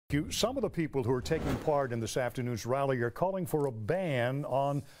Some of the people who are taking part in this afternoon's rally are calling for a ban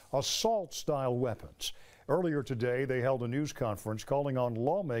on assault-style weapons. Earlier today, they held a news conference calling on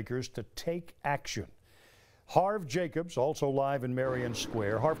lawmakers to take action. Harv Jacobs, also live in Marion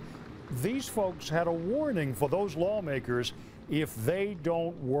Square. Harv, these folks had a warning for those lawmakers if they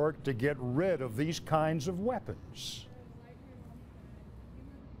don't work to get rid of these kinds of weapons.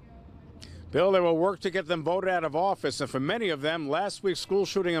 Bill, they will work to get them voted out of office, and for many of them, last week's school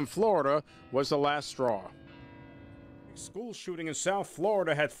shooting in Florida was the last straw. A school shooting in South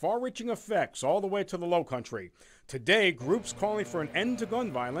Florida had far-reaching effects all the way to the Lowcountry. Today, groups calling for an end to gun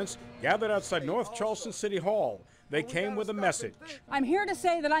violence gathered outside North Charleston City Hall. They came with a message. I'm here to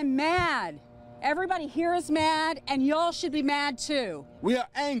say that I'm mad. Everybody here is mad, and y'all should be mad too. We are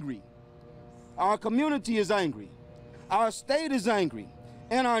angry. Our community is angry. Our state is angry.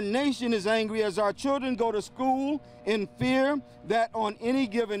 And our nation is angry as our children go to school in fear that on any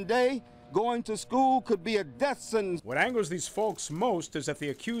given day, going to school could be a death sentence. What angers these folks most is that the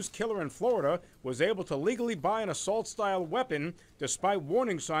accused killer in Florida was able to legally buy an assault-style weapon despite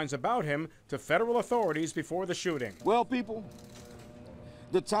warning signs about him to federal authorities before the shooting. Well, people,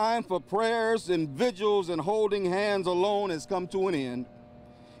 the time for prayers and vigils and holding hands alone has come to an end.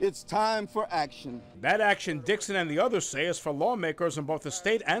 It's time for action. That action, Dixon and the others say, is for lawmakers on both the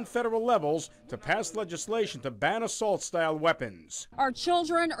state and federal levels to pass legislation to ban assault-style weapons. Our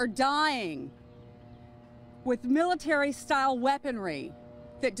children are dying with military-style weaponry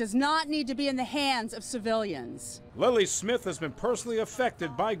that does not need to be in the hands of civilians. Lily Smith has been personally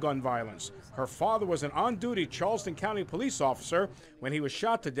affected by gun violence. Her father was an on-duty Charleston County police officer when he was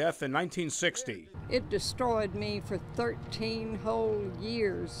shot to death in 1960. It destroyed me for 13 whole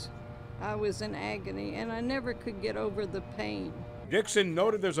years. I was in agony, and I never could get over the pain. Dixon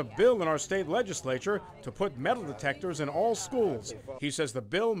noted there's a bill in our state legislature to put metal detectors in all schools. He says the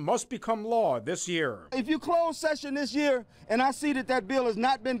bill must become law this year. If you close session this year and I see that that bill has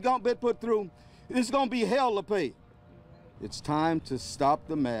not been put through, it's going to be hell to pay. It's time to stop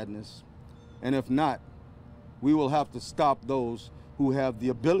the madness. And if not, we will have to stop those who have the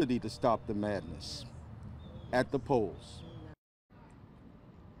ability to stop the madness at the polls.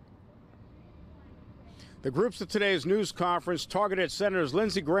 The groups at today's news conference targeted Senators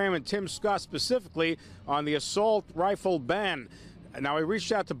Lindsey Graham and Tim Scott specifically on the assault rifle ban. Now, I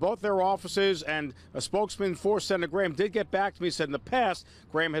reached out to both their offices, and a spokesman for Senator Graham did get back to me. He said in the past,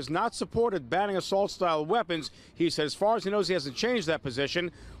 Graham has not supported banning assault-style weapons. He said as far as he knows, he hasn't changed that position.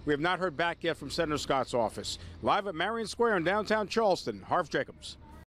 We have not heard back yet from Senator Scott's office. Live at Marion Square in downtown Charleston, Harv Jacobs.